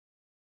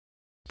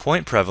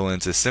Point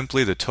prevalence is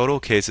simply the total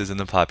cases in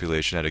the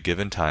population at a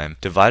given time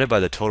divided by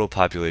the total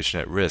population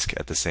at risk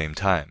at the same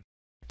time.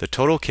 The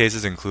total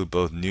cases include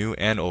both new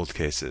and old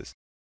cases.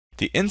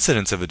 The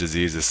incidence of a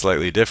disease is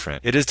slightly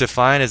different. It is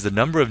defined as the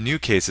number of new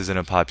cases in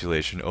a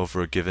population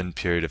over a given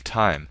period of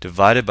time,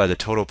 divided by the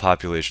total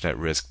population at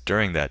risk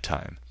during that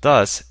time.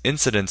 Thus,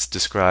 incidence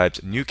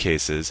describes new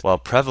cases, while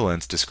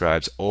prevalence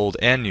describes old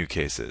and new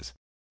cases.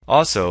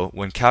 Also,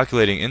 when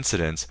calculating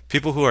incidence,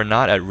 people who are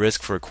not at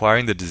risk for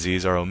acquiring the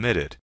disease are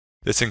omitted.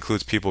 This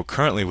includes people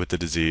currently with the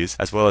disease,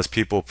 as well as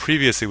people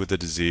previously with the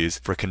disease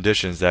for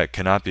conditions that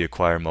cannot be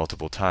acquired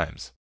multiple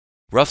times.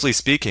 Roughly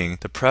speaking,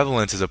 the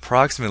prevalence is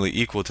approximately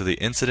equal to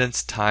the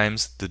incidence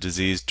times the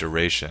disease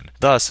duration.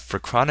 Thus, for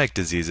chronic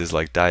diseases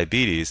like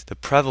diabetes, the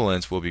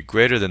prevalence will be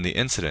greater than the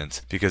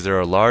incidence because there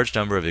are a large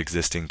number of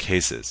existing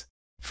cases.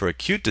 For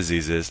acute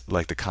diseases,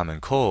 like the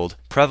common cold,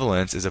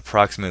 prevalence is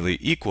approximately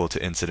equal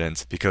to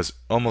incidence because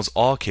almost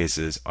all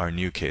cases are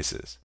new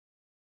cases.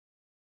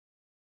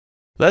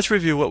 Let's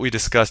review what we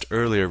discussed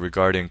earlier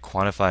regarding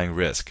quantifying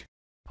risk.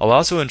 I'll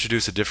also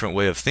introduce a different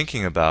way of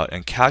thinking about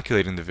and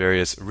calculating the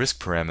various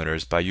risk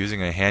parameters by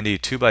using a handy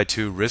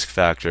 2x2 risk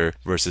factor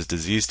versus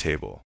disease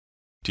table.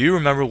 Do you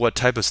remember what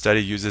type of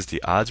study uses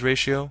the odds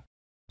ratio?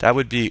 That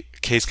would be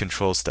case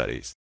control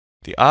studies.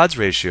 The odds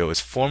ratio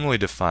is formally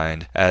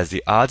defined as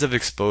the odds of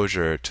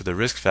exposure to the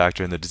risk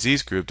factor in the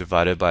disease group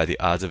divided by the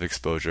odds of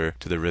exposure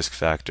to the risk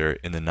factor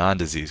in the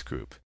non-disease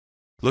group.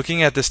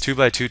 Looking at this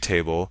 2x2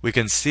 table, we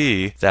can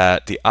see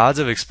that the odds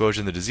of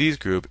exposure in the disease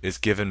group is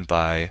given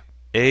by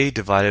A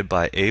divided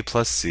by A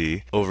plus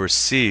C over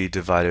C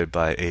divided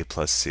by A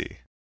plus C.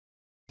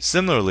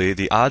 Similarly,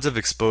 the odds of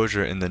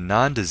exposure in the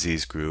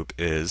non-disease group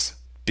is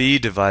B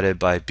divided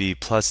by B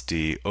plus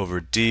D over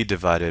D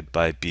divided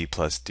by B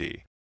plus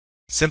D.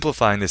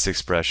 Simplifying this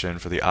expression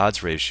for the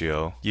odds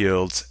ratio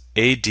yields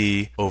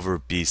AD over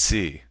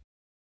BC.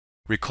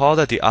 Recall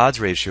that the odds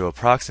ratio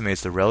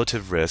approximates the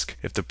relative risk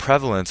if the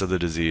prevalence of the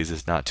disease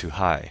is not too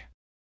high.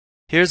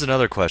 Here's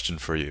another question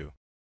for you.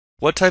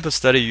 What type of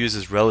study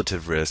uses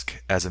relative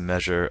risk as a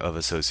measure of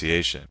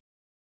association?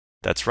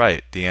 That's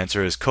right, the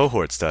answer is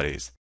cohort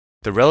studies.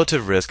 The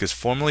relative risk is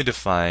formally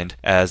defined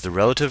as the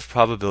relative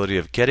probability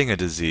of getting a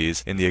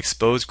disease in the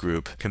exposed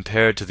group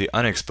compared to the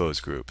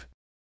unexposed group.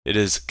 It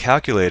is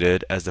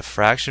calculated as the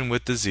fraction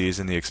with disease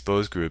in the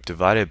exposed group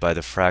divided by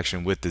the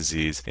fraction with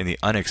disease in the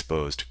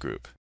unexposed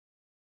group.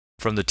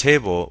 From the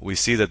table, we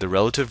see that the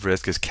relative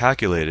risk is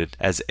calculated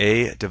as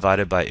A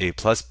divided by A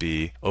plus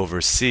B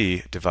over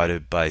C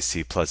divided by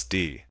C plus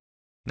D.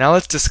 Now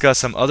let's discuss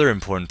some other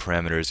important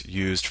parameters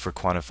used for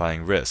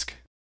quantifying risk.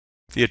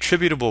 The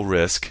attributable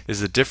risk is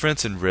the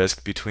difference in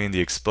risk between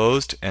the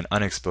exposed and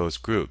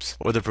unexposed groups,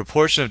 or the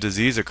proportion of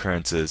disease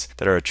occurrences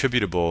that are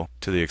attributable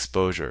to the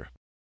exposure.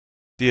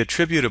 The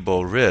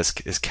attributable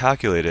risk is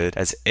calculated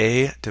as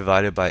A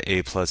divided by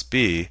A plus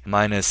B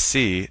minus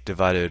C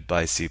divided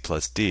by C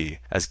plus D,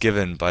 as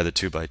given by the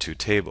 2x2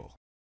 table.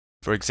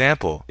 For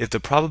example, if the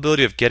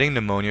probability of getting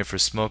pneumonia for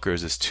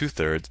smokers is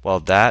 2/3,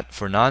 while that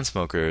for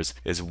non-smokers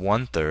is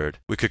 1/3,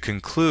 we could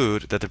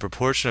conclude that the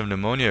proportion of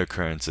pneumonia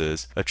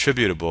occurrences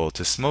attributable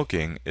to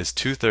smoking is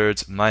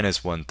 2/3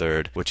 minus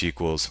 1/3, which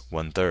equals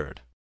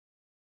 1/3.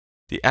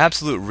 The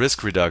absolute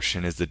risk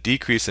reduction is the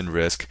decrease in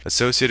risk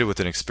associated with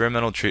an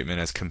experimental treatment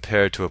as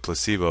compared to a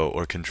placebo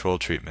or control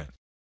treatment.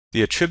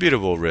 The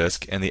attributable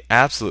risk and the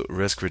absolute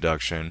risk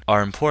reduction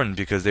are important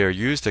because they are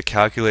used to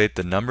calculate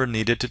the number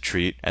needed to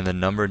treat and the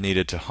number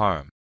needed to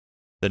harm.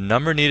 The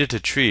number needed to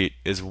treat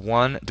is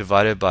 1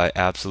 divided by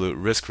absolute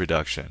risk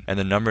reduction, and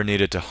the number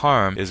needed to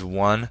harm is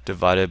 1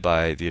 divided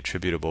by the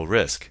attributable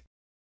risk.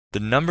 The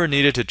number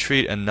needed to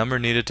treat and number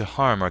needed to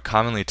harm are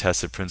commonly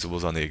tested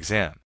principles on the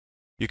exam.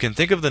 You can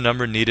think of the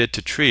number needed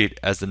to treat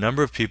as the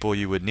number of people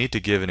you would need to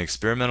give an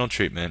experimental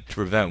treatment to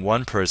prevent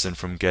one person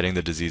from getting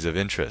the disease of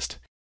interest.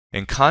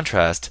 In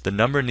contrast, the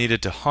number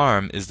needed to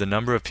harm is the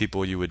number of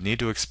people you would need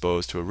to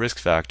expose to a risk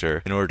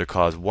factor in order to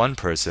cause one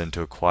person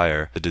to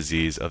acquire the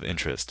disease of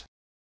interest.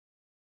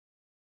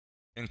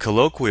 In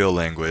colloquial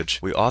language,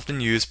 we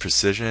often use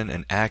precision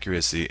and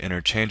accuracy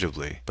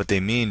interchangeably, but they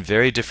mean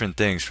very different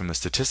things from a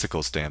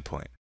statistical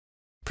standpoint.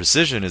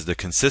 Precision is the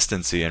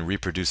consistency and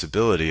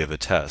reproducibility of a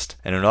test,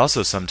 and it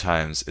also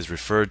sometimes is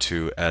referred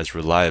to as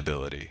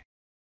reliability.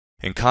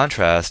 In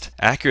contrast,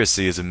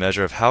 accuracy is a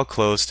measure of how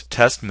close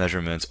test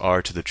measurements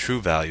are to the true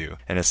value,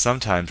 and is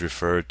sometimes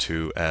referred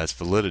to as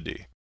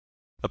validity.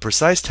 A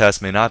precise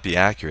test may not be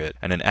accurate,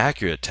 and an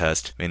accurate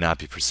test may not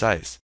be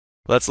precise.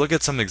 Let's look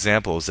at some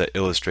examples that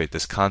illustrate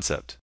this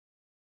concept.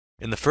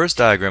 In the first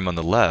diagram on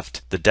the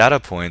left, the data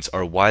points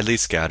are widely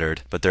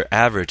scattered, but their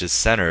average is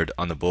centered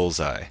on the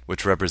bullseye,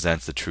 which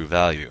represents the true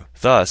value.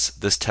 Thus,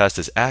 this test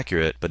is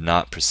accurate but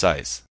not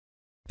precise.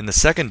 In the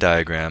second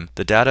diagram,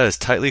 the data is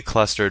tightly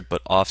clustered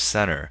but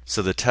off-center,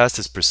 so the test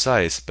is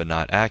precise but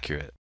not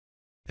accurate.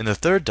 In the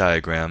third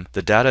diagram,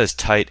 the data is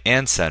tight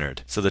and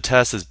centered, so the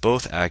test is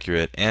both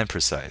accurate and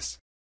precise.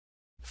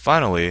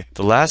 Finally,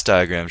 the last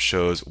diagram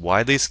shows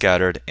widely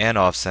scattered and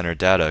off-center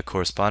data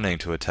corresponding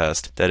to a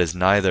test that is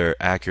neither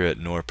accurate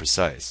nor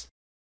precise.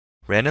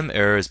 Random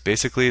error is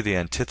basically the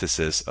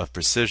antithesis of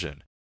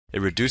precision.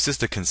 It reduces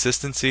the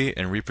consistency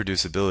and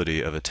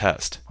reproducibility of a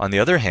test. On the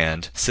other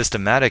hand,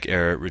 systematic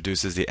error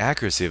reduces the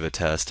accuracy of a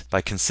test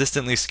by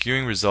consistently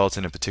skewing results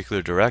in a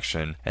particular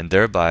direction and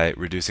thereby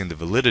reducing the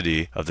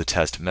validity of the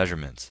test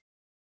measurements.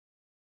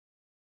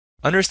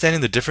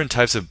 Understanding the different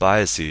types of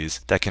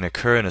biases that can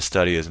occur in a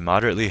study is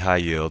moderately high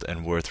yield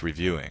and worth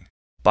reviewing.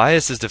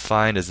 Bias is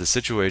defined as the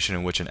situation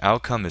in which an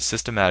outcome is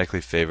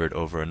systematically favored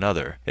over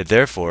another. It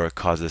therefore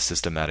causes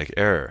systematic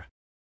error.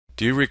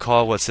 Do you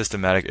recall what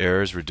systematic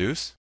errors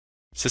reduce?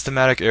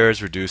 Systematic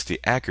errors reduce the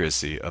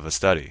accuracy of a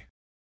study.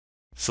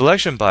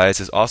 Selection bias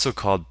is also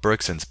called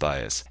Bergson's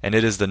bias, and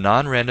it is the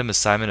non-random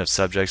assignment of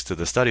subjects to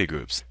the study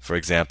groups. For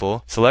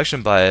example,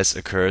 selection bias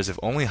occurs if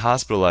only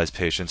hospitalized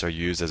patients are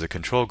used as a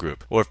control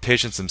group, or if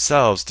patients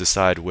themselves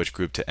decide which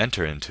group to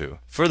enter into.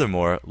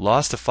 Furthermore,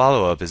 loss to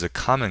follow-up is a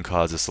common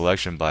cause of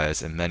selection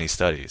bias in many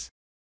studies.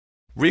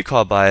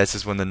 Recall bias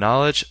is when the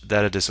knowledge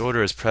that a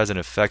disorder is present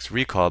affects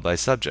recall by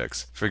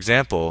subjects. For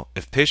example,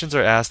 if patients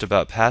are asked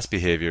about past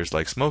behaviors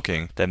like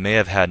smoking that may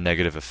have had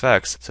negative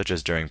effects, such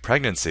as during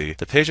pregnancy,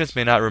 the patients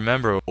may not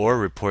remember or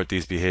report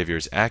these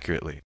behaviors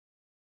accurately.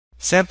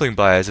 Sampling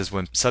bias is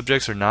when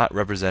subjects are not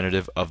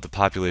representative of the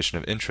population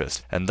of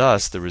interest, and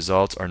thus the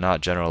results are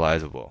not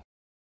generalizable.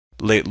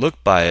 Late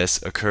look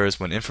bias occurs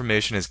when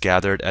information is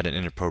gathered at an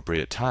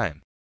inappropriate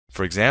time.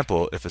 For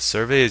example, if a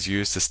survey is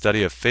used to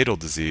study a fatal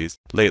disease,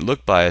 late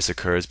look bias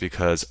occurs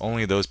because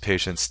only those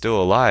patients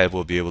still alive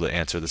will be able to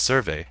answer the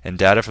survey, and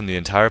data from the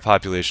entire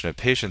population of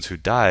patients who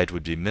died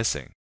would be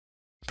missing.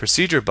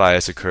 Procedure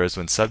bias occurs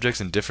when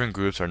subjects in different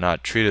groups are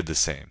not treated the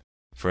same.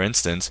 For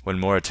instance, when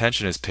more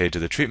attention is paid to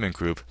the treatment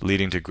group,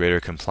 leading to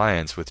greater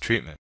compliance with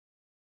treatment.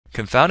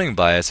 Confounding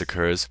bias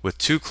occurs with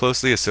two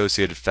closely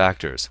associated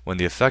factors, when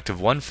the effect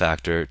of one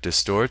factor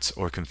distorts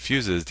or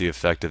confuses the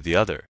effect of the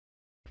other.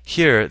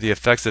 Here, the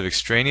effects of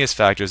extraneous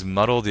factors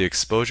muddle the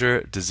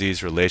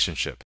exposure-disease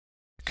relationship.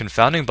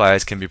 Confounding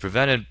bias can be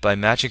prevented by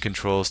matching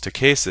controls to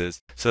cases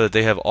so that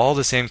they have all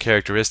the same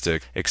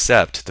characteristic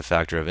except the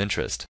factor of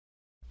interest.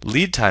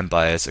 Lead time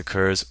bias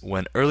occurs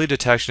when early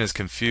detection is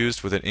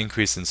confused with an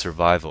increase in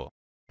survival.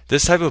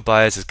 This type of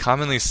bias is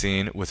commonly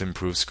seen with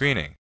improved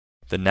screening.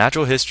 The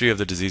natural history of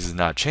the disease is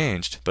not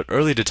changed, but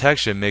early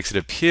detection makes it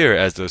appear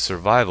as though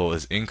survival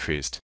is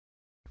increased.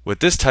 With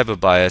this type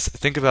of bias,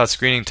 think about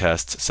screening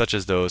tests such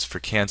as those for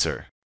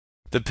cancer.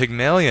 The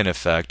Pygmalion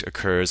effect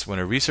occurs when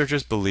a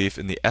researcher's belief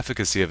in the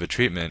efficacy of a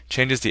treatment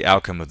changes the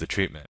outcome of the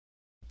treatment.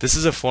 This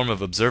is a form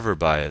of observer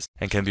bias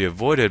and can be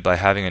avoided by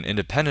having an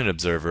independent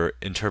observer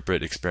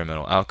interpret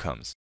experimental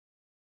outcomes.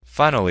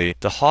 Finally,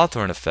 the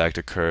Hawthorne effect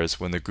occurs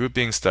when the group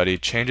being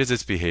studied changes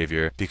its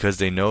behavior because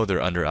they know they're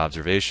under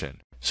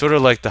observation, sort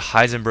of like the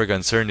Heisenberg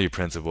uncertainty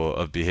principle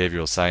of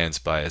behavioral science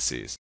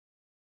biases.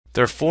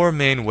 There are four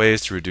main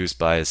ways to reduce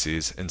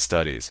biases in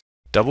studies.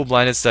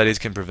 Double-blinded studies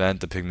can prevent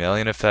the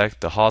Pygmalion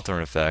effect, the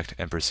Hawthorne effect,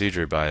 and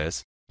procedure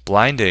bias.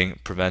 Blinding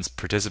prevents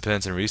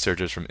participants and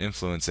researchers from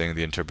influencing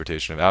the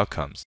interpretation of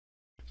outcomes.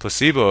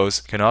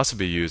 Placebos can also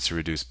be used to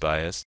reduce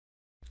bias.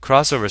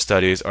 Crossover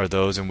studies are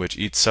those in which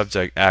each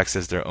subject acts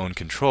as their own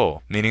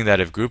control, meaning that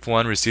if Group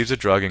 1 receives a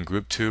drug and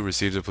Group 2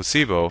 receives a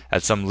placebo,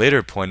 at some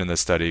later point in the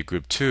study,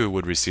 Group 2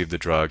 would receive the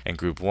drug and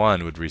Group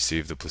 1 would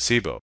receive the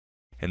placebo.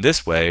 In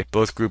this way,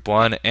 both Group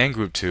 1 and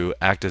Group 2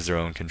 act as their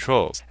own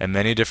controls, and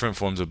many different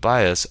forms of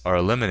bias are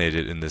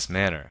eliminated in this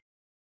manner.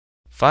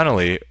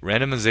 Finally,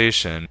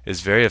 randomization is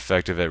very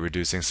effective at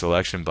reducing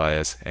selection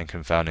bias and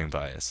confounding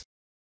bias.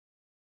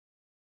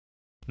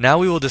 Now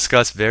we will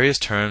discuss various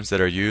terms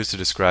that are used to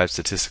describe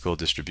statistical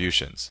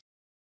distributions.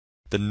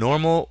 The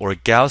normal or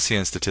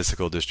Gaussian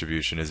statistical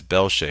distribution is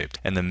bell-shaped,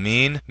 and the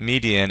mean,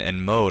 median,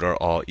 and mode are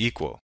all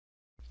equal.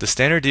 The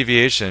standard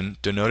deviation,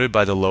 denoted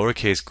by the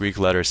lowercase Greek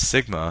letter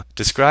sigma,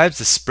 describes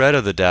the spread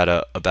of the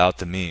data about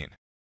the mean.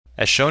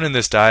 As shown in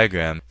this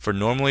diagram, for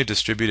normally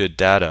distributed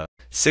data,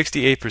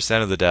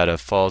 68% of the data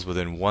falls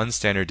within one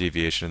standard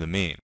deviation of the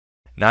mean.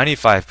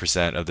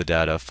 95% of the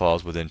data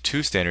falls within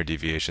 2 standard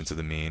deviations of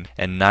the mean,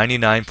 and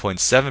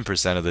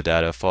 99.7% of the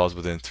data falls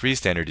within 3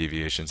 standard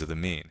deviations of the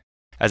mean.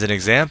 As an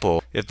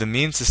example, if the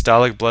mean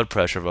systolic blood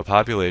pressure of a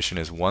population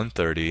is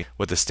 130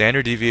 with a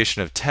standard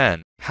deviation of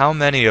 10, how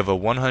many of a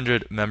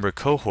 100-member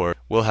cohort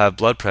will have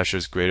blood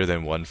pressures greater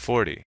than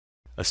 140,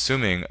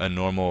 assuming a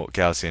normal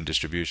Gaussian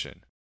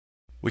distribution?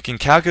 We can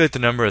calculate the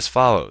number as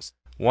follows.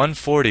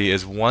 140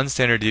 is one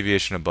standard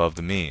deviation above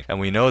the mean, and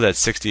we know that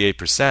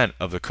 68%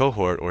 of the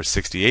cohort, or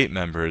 68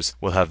 members,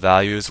 will have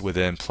values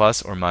within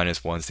plus or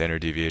minus 1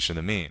 standard deviation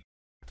of the mean.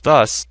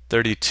 Thus,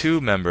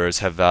 32 members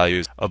have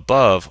values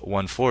above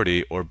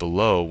 140 or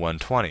below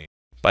 120.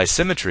 By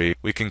symmetry,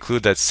 we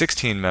conclude that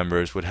 16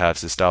 members would have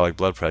systolic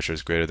blood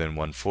pressures greater than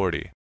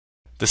 140.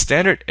 The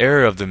standard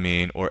error of the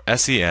mean, or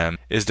SEM,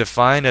 is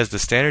defined as the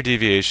standard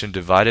deviation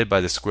divided by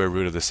the square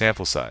root of the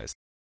sample size.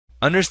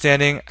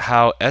 Understanding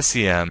how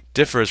SEM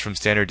differs from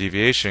standard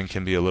deviation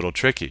can be a little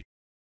tricky.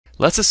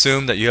 Let's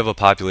assume that you have a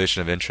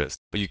population of interest,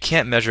 but you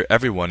can't measure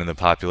everyone in the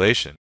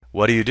population.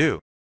 What do?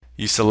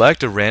 You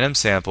select a random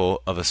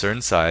sample of a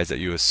certain size that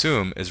you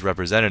assume is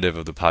representative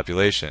of the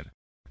population,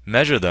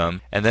 measure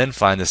them, and then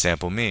find the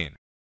sample mean.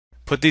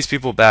 Put these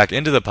people back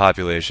into the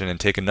population and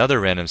take another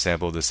random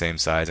sample of the same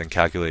size and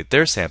calculate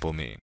their sample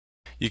mean.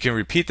 You can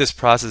repeat this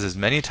process as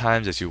many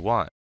times as you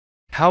want.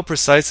 How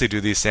precisely do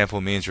these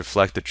sample means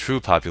reflect the true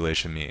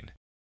population mean?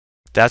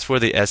 That's where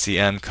the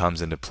SEM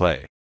comes into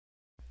play.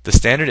 The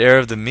standard error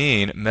of the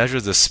mean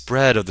measures the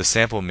spread of the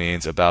sample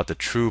means about the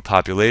true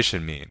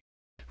population mean.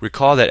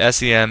 Recall that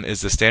SEM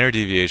is the standard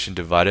deviation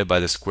divided by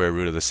the square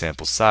root of the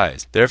sample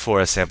size.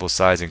 Therefore, as sample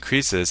size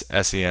increases,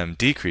 SEM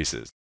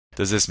decreases.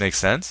 Does this make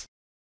sense?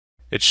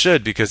 It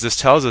should, because this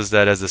tells us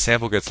that as the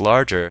sample gets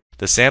larger,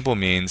 the sample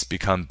means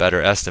become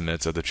better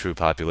estimates of the true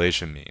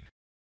population mean.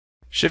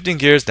 Shifting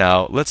gears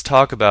now, let's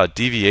talk about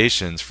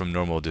deviations from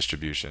normal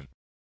distribution.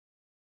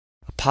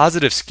 A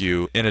positive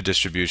skew in a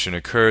distribution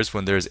occurs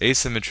when there is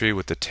asymmetry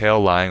with the tail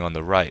lying on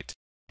the right.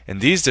 In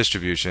these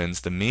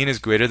distributions, the mean is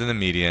greater than the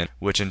median,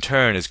 which in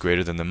turn is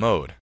greater than the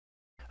mode.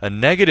 A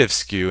negative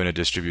skew in a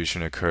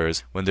distribution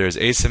occurs when there is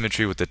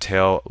asymmetry with the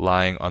tail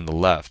lying on the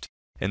left.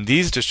 In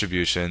these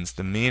distributions,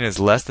 the mean is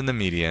less than the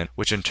median,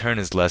 which in turn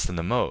is less than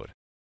the mode.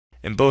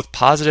 In both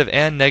positive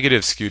and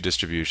negative skew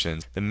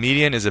distributions, the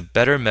median is a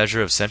better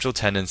measure of central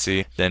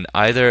tendency than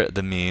either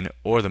the mean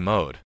or the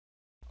mode.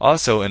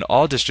 Also, in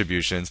all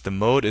distributions, the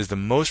mode is the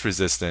most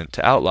resistant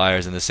to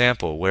outliers in the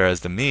sample, whereas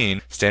the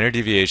mean, standard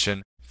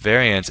deviation,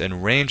 variance,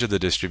 and range of the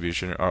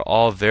distribution are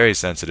all very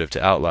sensitive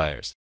to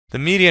outliers. The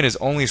median is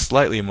only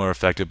slightly more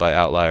affected by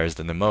outliers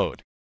than the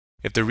mode.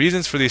 If the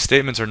reasons for these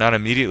statements are not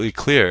immediately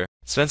clear,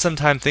 spend some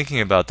time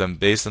thinking about them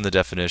based on the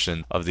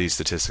definition of these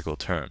statistical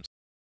terms.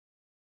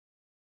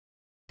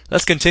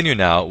 Let's continue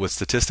now with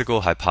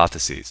statistical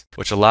hypotheses,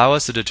 which allow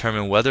us to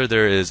determine whether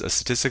there is a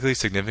statistically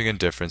significant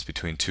difference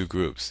between two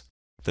groups.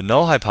 The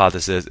null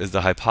hypothesis is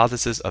the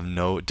hypothesis of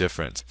no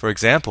difference. For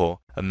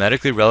example, a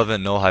medically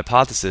relevant null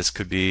hypothesis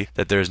could be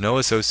that there is no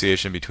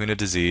association between a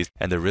disease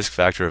and the risk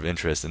factor of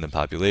interest in the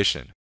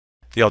population.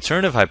 The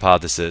alternative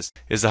hypothesis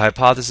is the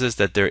hypothesis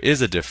that there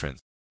is a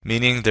difference,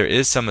 meaning there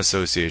is some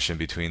association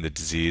between the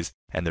disease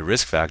and the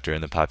risk factor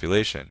in the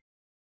population.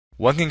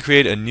 One can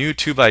create a new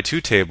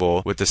 2x2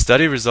 table with the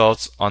study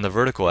results on the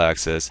vertical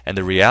axis and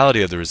the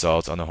reality of the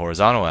results on the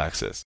horizontal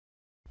axis.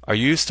 Are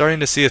you starting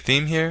to see a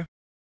theme here?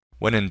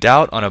 When in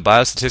doubt on a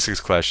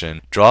biostatistics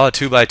question, draw a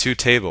 2x2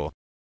 table.